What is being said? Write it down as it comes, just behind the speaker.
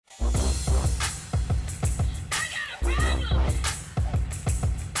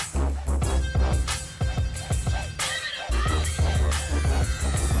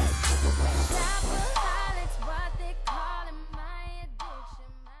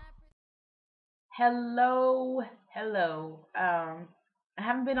Hello, hello. I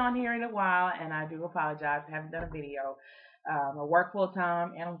haven't been on here in a while, and I do apologize. I haven't done a video. I work full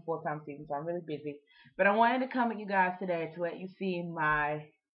time, and I'm a full time student, so I'm really busy. But I wanted to come at you guys today to let you see my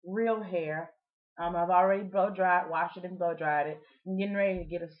real hair. I've already blow dried, washed it, and blow dried it. I'm getting ready to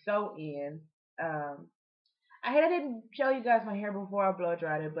get a sew in. Um, I didn't show you guys my hair before I blow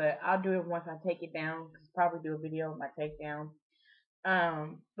dried it, but I'll do it once I take it down. Cause probably do a video of my takedown.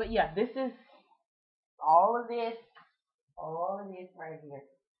 But yeah, this is all of this, all of this right here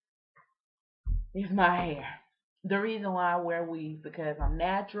is my hair. The reason why I wear weave because I'm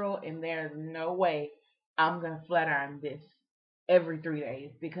natural and there's no way I'm gonna flat iron this every 3 days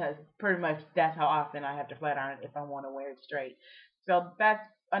because pretty much that's how often I have to flat iron it if I want to wear it straight. So that's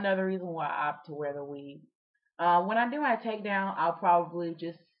another reason why I opt to wear the weave. When I do my takedown, I'll probably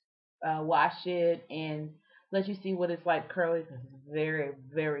just wash it and let you see what it's like curly because it's very,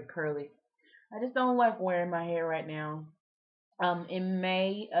 very curly. I just don't like wearing my hair right now. In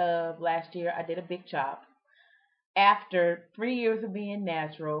May of last year, I did a big chop. After 3 years of being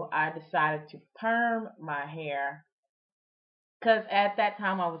natural, I decided to perm my hair because at that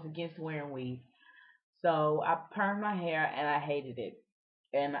time I was against wearing weave. So I permed my hair and I hated it.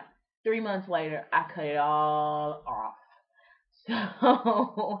 And 3 months later, I cut it all off.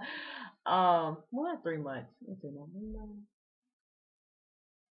 So, well, not 3 months. Let's see,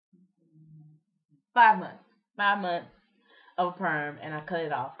 5 months. 5 months of a perm and I cut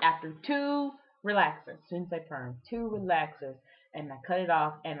it off after two relaxers. Shouldn't say perm, two relaxers, and I cut it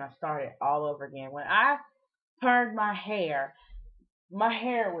off and I started all over again. When I permed my hair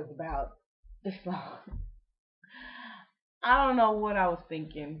was about this long. I don't know what I was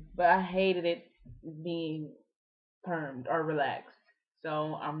thinking, but I hated it being permed or relaxed.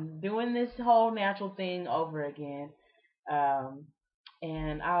 So I'm doing this whole natural thing over again. Um,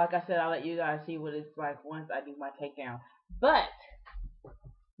 and like I said, I'll let you guys see what it's like once I do my takedown. But let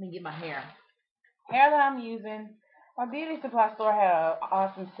me get my hair. Hair that I'm using. My beauty supply store had an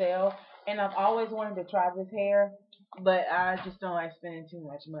awesome sale, and I've always wanted to try this hair, but I just don't like spending too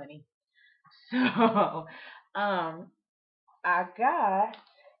much money. So, I got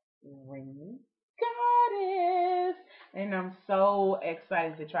Remi Goddess, and I'm so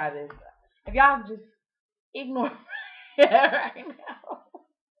excited to try this. If y'all just ignore my hair right now,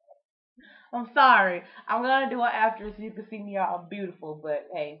 I'm sorry. I'm gonna do it after so you can see me all beautiful, but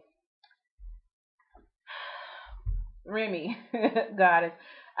hey. Remi, Goddess.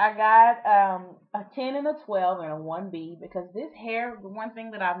 I got a 10 and a 12 and a 1B because this hair, the one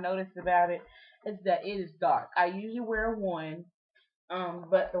thing that I've noticed about it is that it is dark. I usually wear a 1,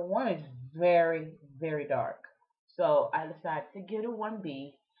 but the 1 is very, very dark. So I decided to get a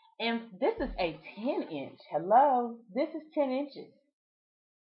 1B. And this is a 10 inch. Hello? This is 10 inches.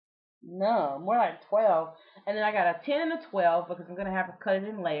 No, more like 12. And then I got a 10 and a 12 because I'm going to have to cut it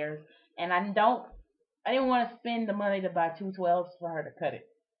in layers. And I didn't want to spend the money to buy two 12s for her to cut it.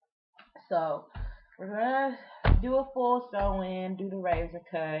 So we're going to do a full sew in, do the razor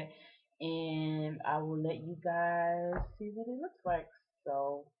cut, and I will let you guys see what it looks like.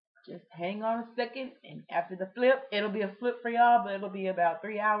 So just hang on a second, and after the flip, it'll be a flip for y'all, but it'll be about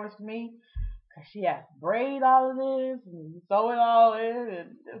 3 hours for me. Because she has to braid all of this and sew it all in,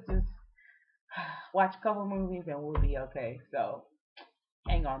 and just watch a couple movies and we'll be okay. So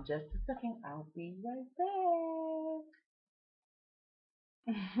hang on just a second. I'll be right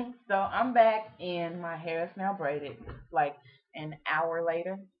back. So I'm back and my hair is now braided. It's like an hour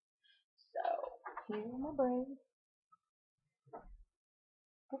later. So here's my braids.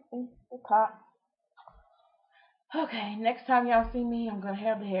 The top. Okay, next time y'all see me, I'm gonna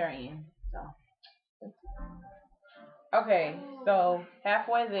have the hair in. So okay, so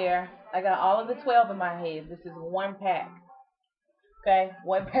halfway there, I got all of the 12 in my head. This is one pack. Okay,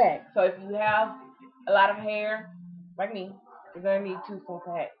 one pack. So if you have a lot of hair, like me, you're gonna need two full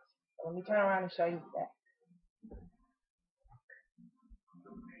packs. So let me turn around and show you that.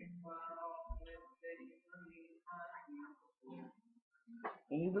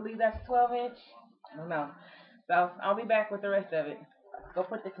 Can you believe that's 12 inch? I don't know. So I'll be back with the rest of it. Go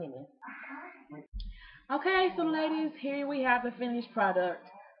put the 10 in. Okay, so ladies, here we have the finished product.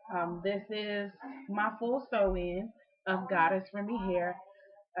 This is my full sew-in of Goddess Remi hair.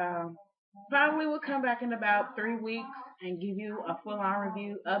 Um, Probably will come back in about 3 weeks and give you a full-on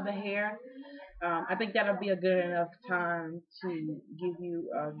review of the hair. I think that'll be a good enough time to give you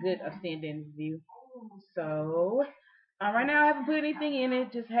a good extended review. So right now I haven't put anything in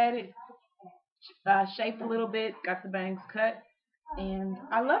it, just had it shaped a little bit, got the bangs cut, and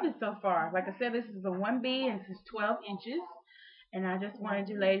I love it so far. Like I said, this is a 1B and this is 12 inches. And I just wanted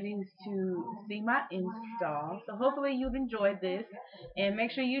you ladies to see my install. So hopefully you've enjoyed this. And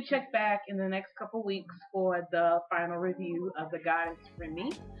make sure you check back in the next couple weeks for the final review of the Goddess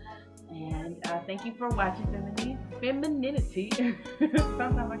Remi. And thank you for watching Femininity.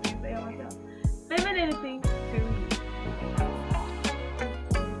 Sometimes I can't say it myself.